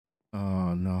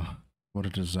no. What a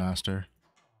disaster.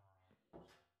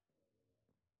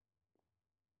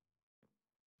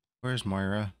 Where's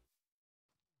Moira?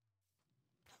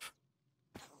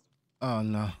 Oh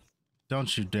no.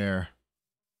 Don't you dare.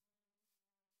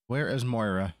 Where is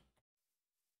Moira?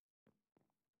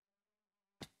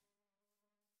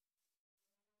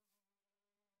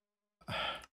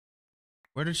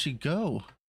 Where did she go?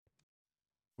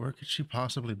 Where could she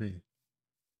possibly be?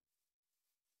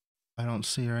 I don't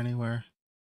see her anywhere.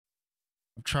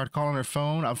 I've tried calling her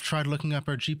phone. I've tried looking up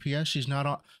her GPS. She's not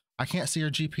on. I can't see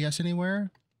her GPS anywhere.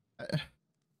 I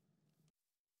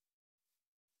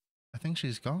think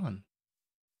she's gone.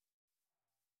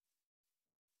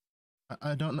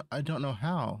 I don't know. I don't know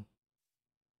how.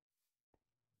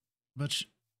 But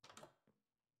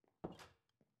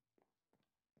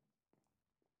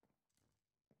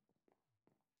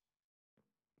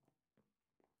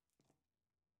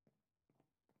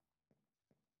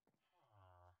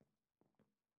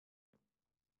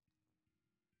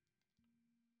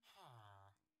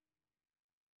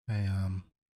hey,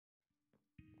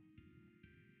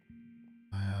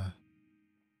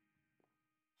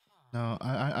 no,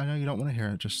 I know you don't want to hear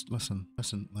it. Just listen,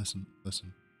 listen, listen,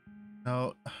 listen.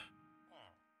 No,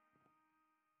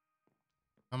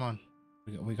 come on.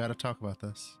 We got to talk about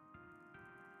this.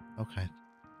 Okay.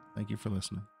 Thank you for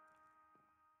listening.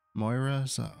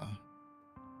 Moira's,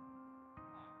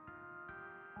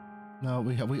 no,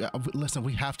 listen,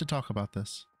 we have to talk about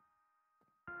this.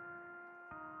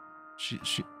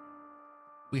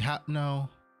 No,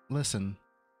 listen.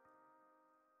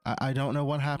 I don't know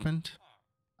what happened.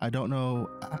 I don't know.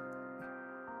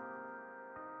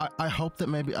 I hope that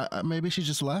maybe she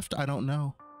just left. I don't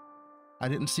know. I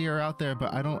didn't see her out there,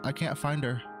 but I can't find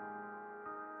her.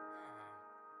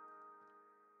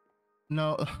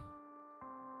 No,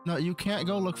 no, you can't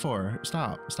go look for her.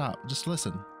 Stop, just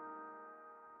listen.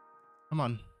 Come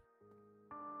on.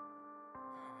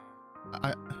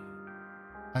 I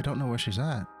don't know where she's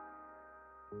at.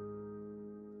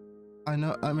 I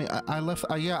know, I mean, I left,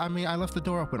 yeah, I mean, I left the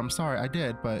door open. I'm sorry, I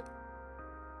did, but...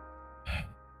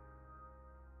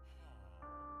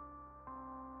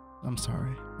 I'm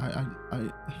sorry.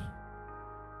 I'm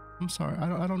sorry.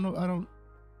 I don't know.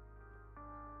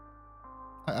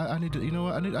 I need to, you know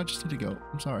what? I just need to go.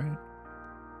 I'm sorry.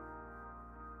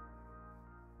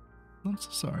 I'm so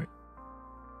sorry.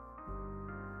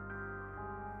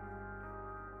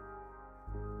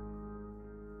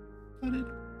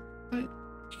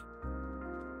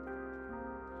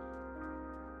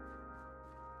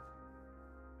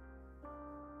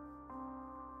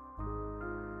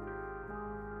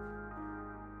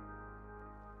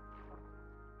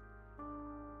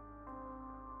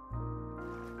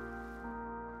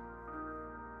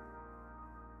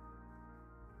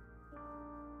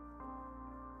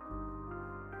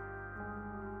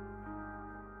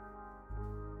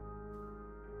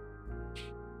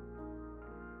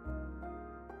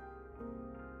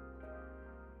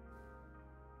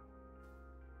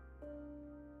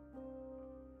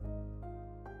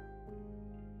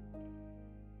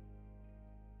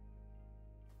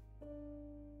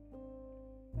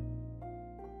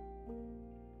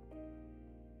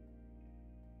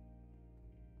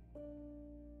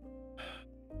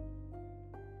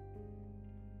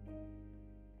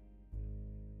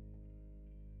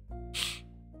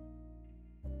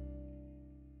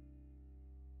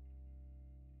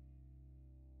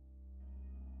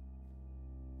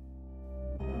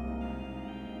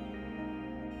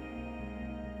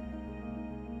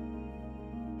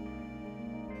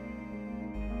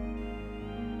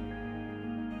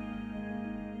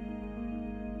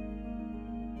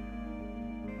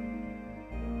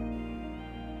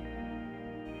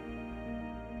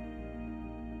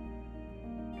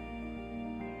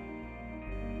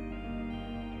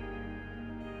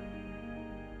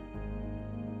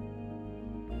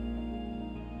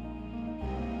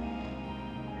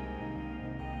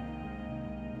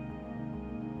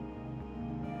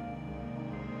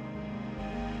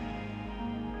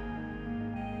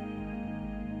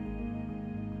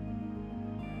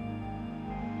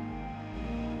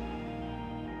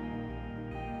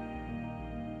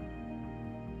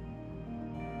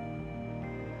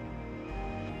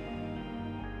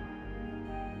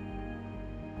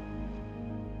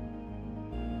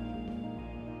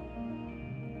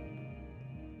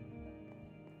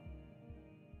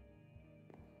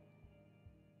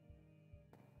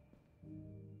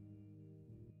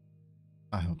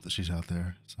 I hope that she's out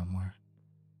there somewhere.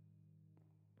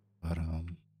 But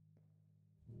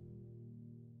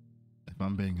if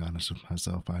I'm being honest with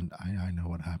myself, I know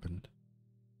what happened.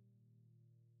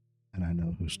 And I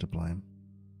know who's to blame.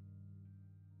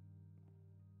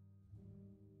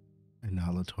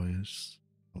 now Latoya's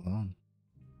alone.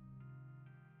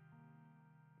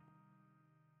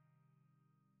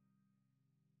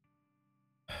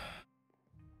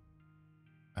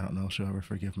 I don't know if she'll ever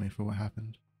forgive me for what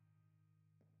happened.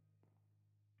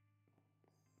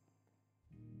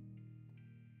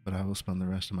 But I will spend the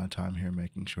rest of my time here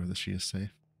making sure that she is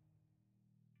safe.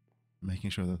 Making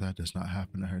sure that that does not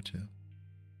happen to her too.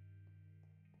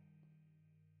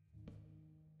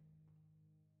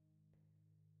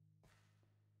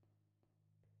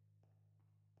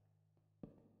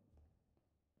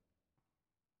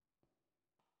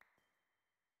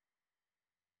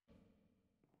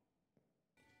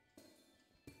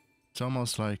 It's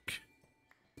almost like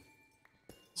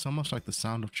the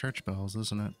sound of church bells,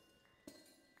 isn't it?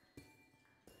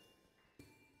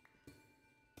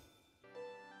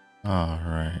 All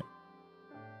right.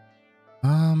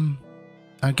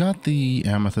 I got the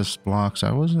amethyst blocks.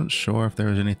 I wasn't sure if there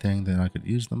was anything that I could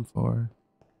use them for,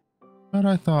 but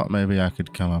I thought maybe I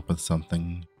could come up with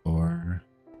something to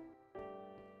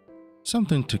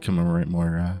commemorate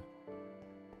Moira.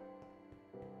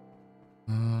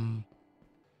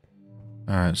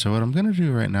 Alright, so what I'm going to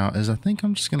do right now is I think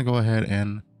I'm just going to go ahead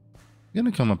and I'm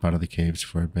going to come up out of the caves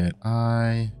for a bit.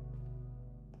 I'd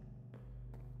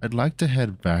like to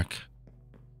head back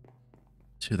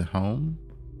to the home,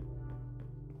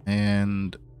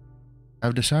 and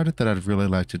I've decided that I'd really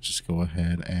like to just go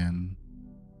ahead and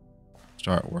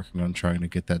start working on trying to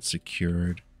get that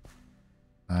secured.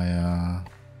 I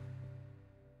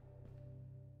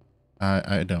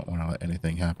don't want to let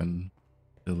anything happen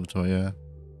to Latoya.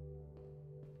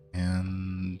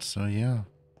 And so yeah,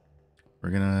 we're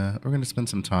gonna spend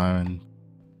some time and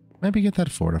maybe get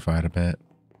that fortified a bit.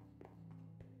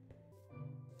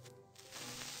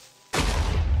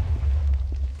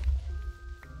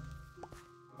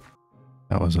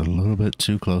 That was a little bit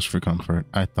too close for comfort.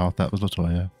 I thought that was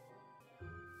Latoya.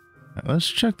 Right, let's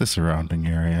check the surrounding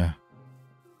area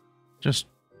just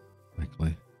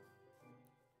quickly.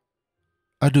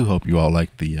 I do hope you all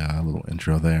liked the little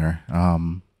intro there.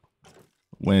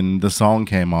 When the song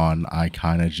came on, I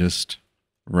kind of just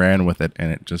ran with it,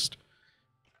 and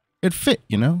it fit,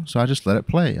 you know? So I just let it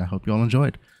play. I hope you all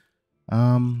enjoyed.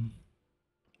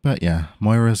 But yeah,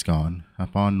 Moira's gone.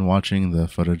 Upon watching the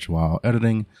footage while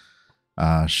editing,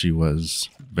 she was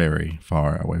very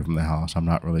far away from the house. I'm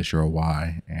not really sure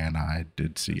why, and I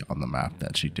did see on the map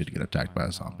that she did get attacked by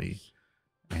a zombie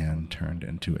and turned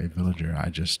into a villager.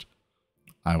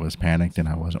 I was panicked and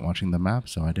I wasn't watching the map,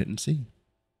 so I didn't see.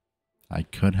 I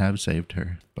could have saved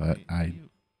her, but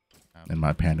in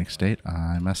my panic state,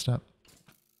 I messed up.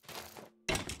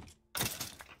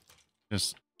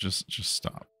 Just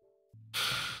stop.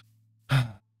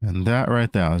 And that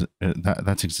right there,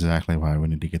 that's exactly why we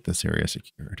need to get this area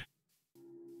secured.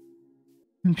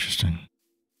 Interesting.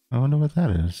 I wonder what that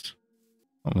is.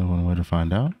 Only one way to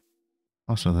find out.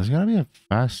 Also, there's gotta be a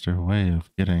faster way of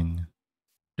getting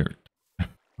dirt.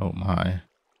 Oh my.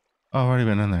 Oh, I've already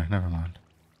been in there. Never mind.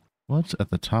 What's at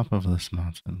the top of this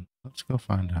mountain? Let's go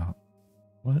find out.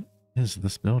 What is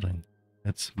this building?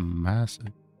 It's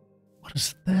massive. What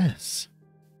is this?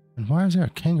 And why is there a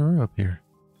kangaroo up here?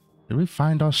 Did we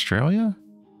find Australia?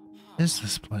 What is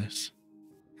this place?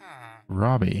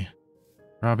 Robbie.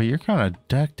 Robbie, you're kind of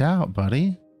decked out,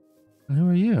 buddy. And who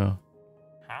are you?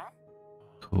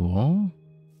 Cool.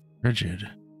 Rigid.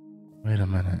 Wait a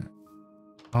minute.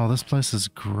 Oh, this place is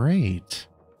great.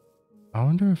 I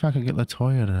wonder if I could get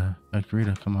Latoya to agree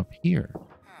to come up here.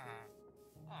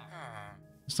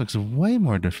 This looks way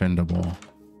more defendable.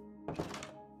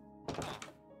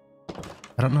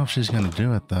 I don't know if she's gonna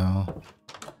do it though.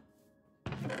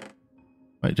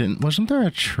 Wait, wasn't there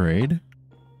a trade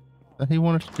that he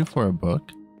wanted to do for a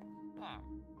book?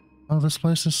 Oh, this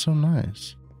place is so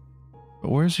nice.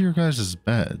 But where's your guys'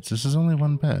 beds? This is only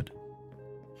one bed.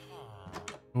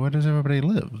 Where does everybody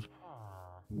live?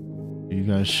 Do you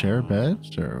guys share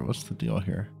beds, or what's the deal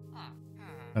here?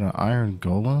 Got an iron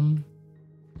golem?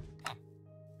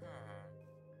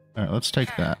 Alright, let's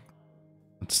take that.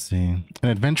 Let's see. An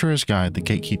adventurer's guide, the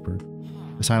gatekeeper.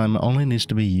 This item only needs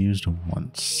to be used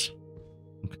once.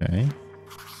 Okay.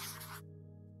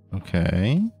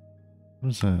 Okay. What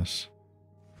is this?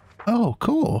 Oh,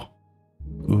 cool.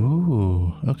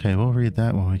 Ooh. Okay, we'll read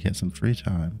that when we get some free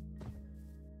time.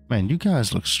 Man, you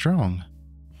guys look strong.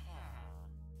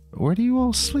 But where do you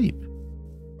all sleep?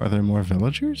 Are there more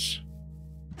villagers?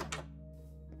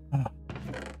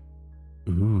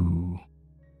 Ooh.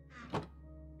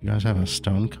 You guys have a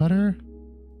stone cutter?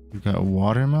 You've got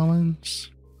watermelons?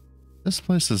 This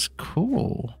place is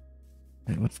cool.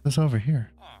 Wait, what's this over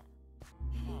here?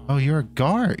 Oh, you're a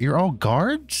guard. You're all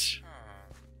guards?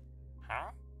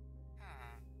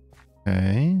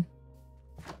 Okay.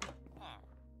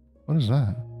 What is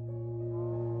that?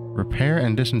 Repair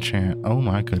and disenchant. Oh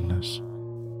my goodness.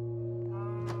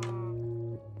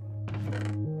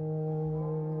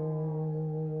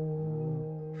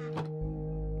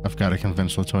 I've got to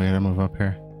convince Latoya to move up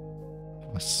here.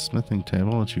 A smithing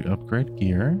table lets you upgrade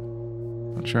gear.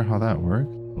 Not sure how that works,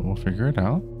 but we'll figure it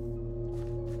out.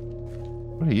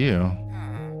 What are you?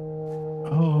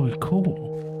 Oh,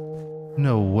 cool.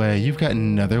 No way. You've got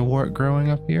nether wart growing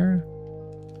up here?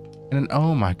 And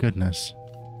oh my goodness.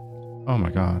 Oh my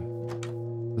god.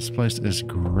 This place is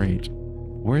great.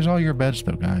 Where's all your beds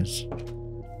though, guys?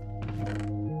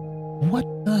 What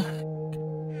the heck?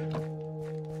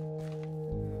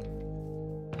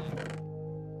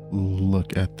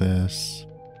 Look at this.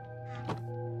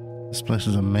 This place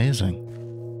is amazing.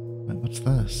 Wait, what's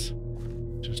this?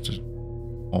 Just a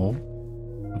hole?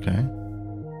 Okay.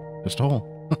 Just a hole.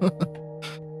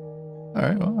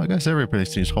 Alright, well, I guess everybody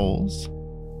sees holes.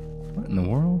 What in the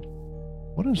world?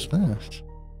 What is this?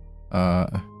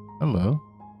 Hello.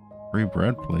 Free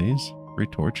bread, please. Free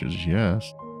torches,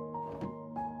 yes.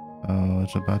 Oh,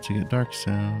 it's about to get dark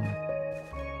soon.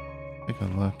 Take a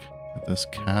look at this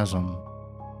chasm.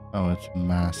 Oh, it's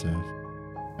massive.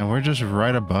 And we're just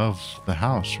right above the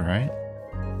house, right?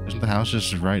 Isn't the house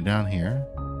just right down here?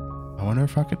 I wonder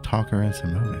if I could talk her into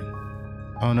moving.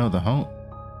 Oh no, the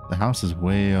house is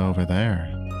way over there.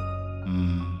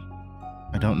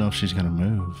 I don't know if she's gonna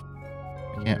move.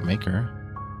 I can't make her.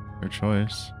 Her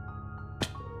choice.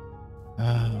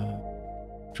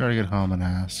 Try to get home and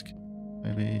ask.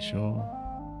 Maybe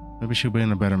she'll be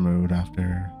in a better mood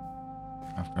after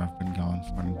I've been gone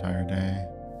for an entire day.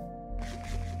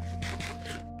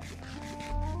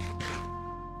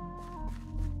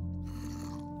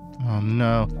 Oh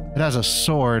no, it has a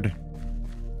sword.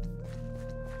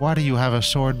 Why do you have a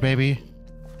sword, baby?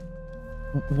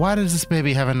 Why does this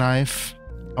baby have a knife?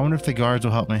 I wonder if the guards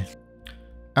will help me.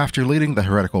 After leading the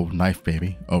heretical knife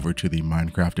baby over to the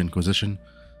Minecraft Inquisition,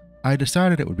 I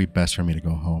decided it would be best for me to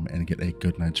go home and get a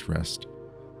good night's rest.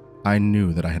 I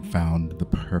knew that I had found the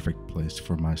perfect place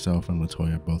for myself and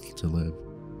Latoya both to live.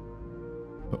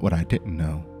 But what I didn't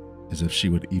know is if she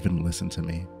would even listen to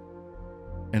me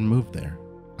and move there,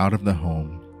 out of the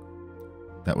home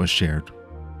that was shared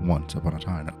once upon a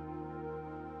time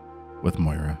with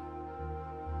Moira.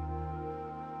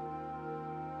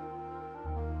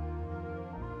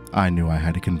 I knew I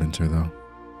had to convince her though.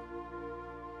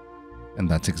 And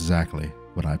that's exactly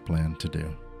what I planned to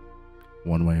do,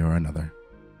 one way or another.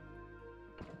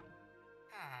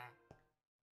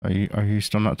 Are you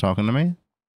still not talking to me?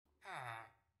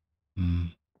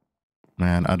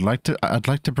 Man, I'd like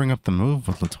to bring up the move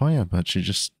with Latoya, but she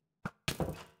just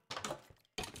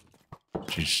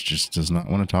does not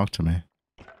want to talk to me.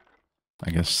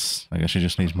 I guess she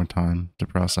just needs more time to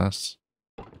process.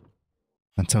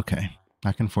 That's okay.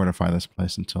 I can fortify this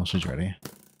place until she's ready.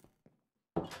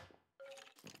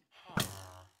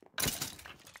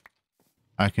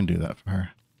 I can do that for her.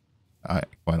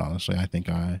 Quite honestly, I think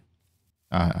I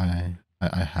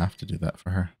have to do that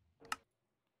for her.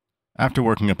 After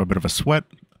working up a bit of a sweat,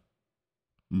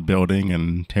 building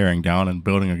and tearing down and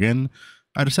building again,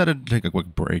 I decided to take a quick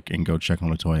break and go check on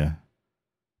Latoya.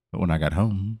 But when I got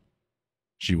home,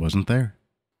 she wasn't there.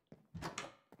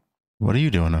 What are you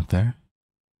doing up there?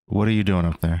 What are you doing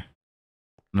up there?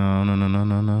 No, no, no, no,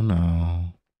 no, no,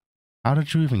 no. How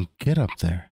did you even get up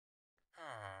there?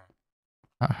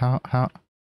 How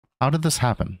did this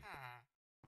happen?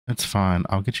 It's fine.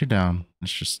 I'll get you down.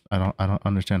 It's just I don't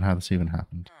understand how this even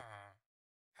happened.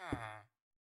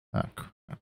 Oh, crap.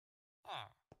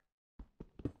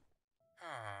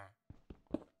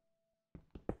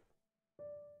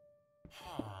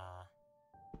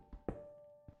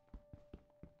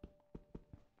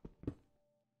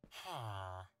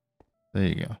 There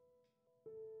you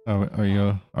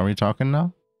go. Are we talking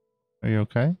now? Are you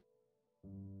okay?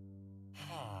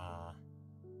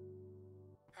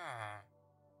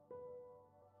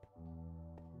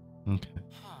 Okay.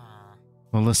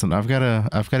 Well, listen, I've gotta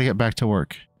get back to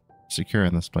work,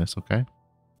 securing this place. Okay.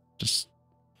 Just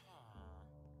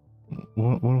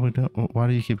what are we doing? Why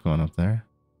do you keep going up there?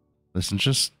 Listen,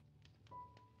 just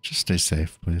stay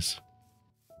safe, please.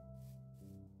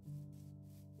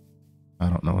 I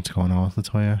don't know what's going on with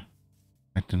Latoya.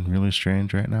 Acting really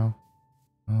strange right now.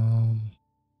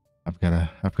 I've gotta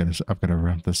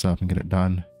wrap this up and get it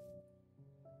done.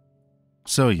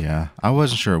 So yeah, I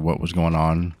wasn't sure what was going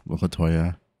on with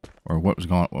Latoya, or what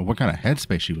kind of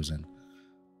headspace she was in.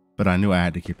 But I knew I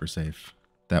had to keep her safe.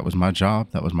 That was my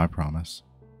job, that was my promise.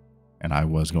 And I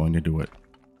was going to do it.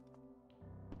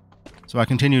 So I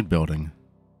continued building.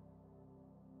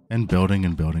 and building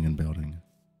and building and building.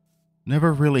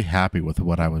 Never really happy with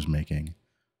what I was making,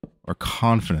 or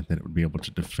confident that it would be able to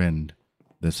defend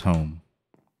this home.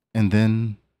 And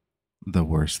then the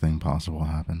worst thing possible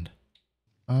happened.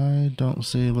 I don't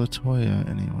see Latoya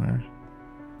anywhere.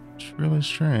 It's really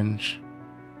strange.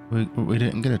 We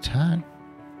didn't get attacked.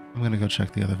 I'm gonna go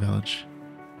check the other village.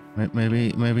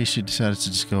 Maybe she decided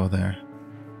to just go there.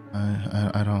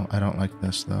 I don't like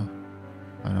this though.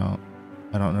 I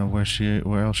don't know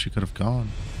where else she could have gone.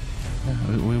 Yeah,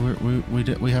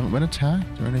 we haven't been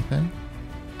attacked or anything.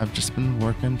 I've just been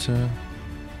working to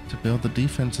build the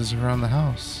defenses around the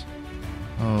house.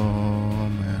 Oh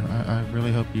man, I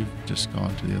really hope you've just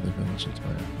gone to the other village,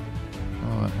 Latoya.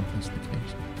 Oh, I hope that's the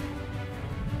case.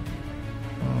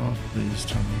 Oh, please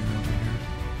tell me you're over here.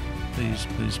 Please,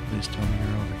 please, please tell me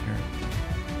you're over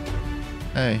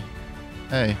here.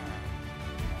 Hey,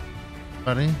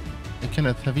 buddy. Hey,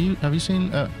 Kenneth, have you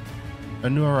seen a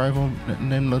new arrival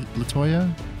named Latoya?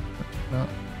 No.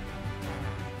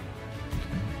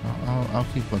 Okay, I'll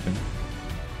keep looking.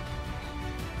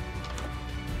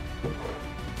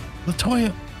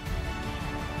 Latoya.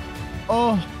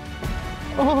 Oh.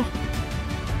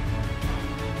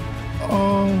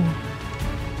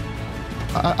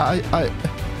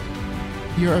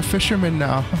 You're a fisherman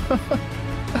now.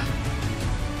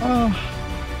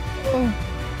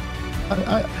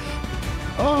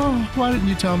 Why didn't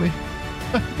you tell me?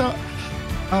 No.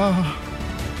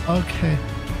 Okay.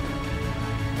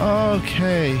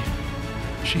 Okay.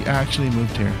 She actually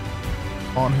moved here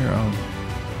on her own.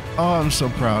 Oh, I'm so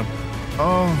proud.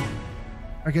 Oh,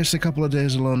 I guess a couple of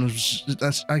days alone was,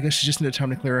 I guess she just needed time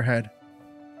to clear her head.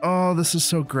 Oh, this is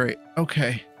so great.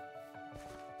 Okay.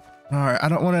 All right. I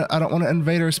don't want to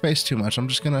invade her space too much. I'm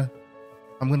gonna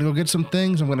go get some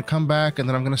things. I'm gonna come back, and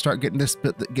then I'm gonna start getting this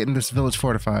village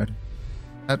fortified.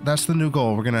 That's the new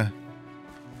goal.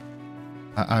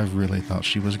 I really thought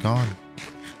she was gone.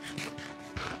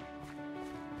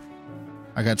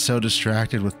 I got so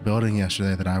distracted with building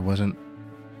yesterday that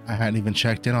I hadn't even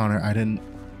checked in on her. I didn't.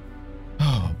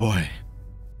 Oh boy.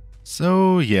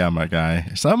 So yeah, my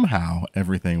guy, somehow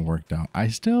everything worked out. I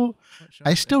still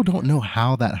don't know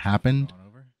how that happened.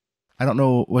 I don't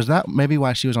know. Was that maybe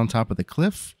why she was on top of the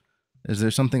cliff? Is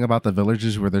there something about the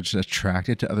villages where they're just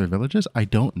attracted to other villages? I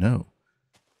don't know.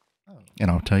 And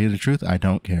I'll tell you the truth, I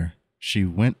don't care. She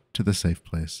went to the safe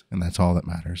place, and that's all that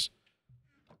matters.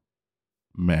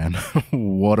 Man,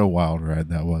 what a wild ride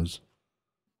that was.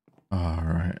 All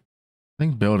right. I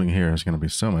think building here is going to be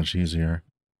so much easier.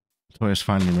 Toya's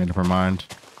finally made up her mind.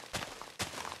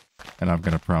 And I've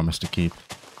got a promise to keep.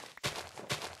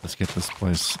 Let's get this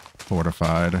place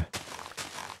fortified.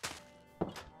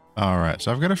 All right,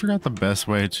 so I've got to figure out the best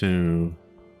way to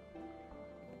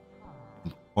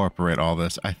incorporate all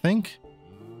this. I think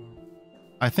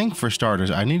for starters,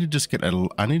 I need to just get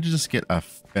a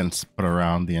fence put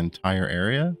around the entire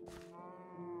area,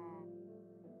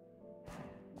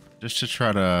 just to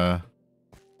try to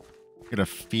get a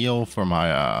feel for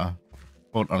my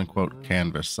quote unquote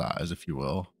canvas size, if you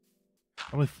will.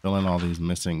 Probably fill in all these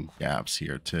missing gaps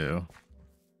here too.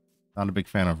 Not a big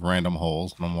fan of random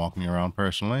holes when I'm walking around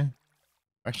personally.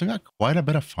 Actually got quite a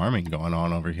bit of farming going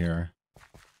on over here.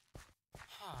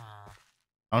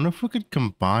 I don't know if we could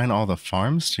combine all the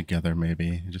farms together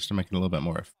maybe, just to make it a little bit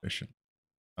more efficient.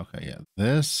 Okay, yeah,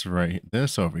 this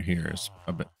over here is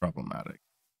a bit problematic.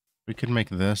 We could make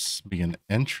this be an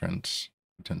entrance,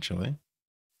 potentially.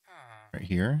 Right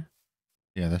here.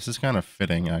 Yeah, this is kind of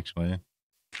fitting, actually,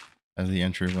 as the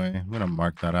entryway. I'm going to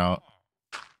mark that out.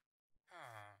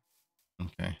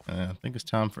 Okay, I think it's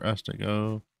time for us to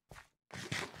go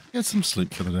get some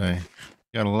sleep for the day.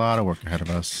 Got a lot of work ahead of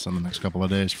us in the next couple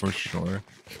of days, for sure.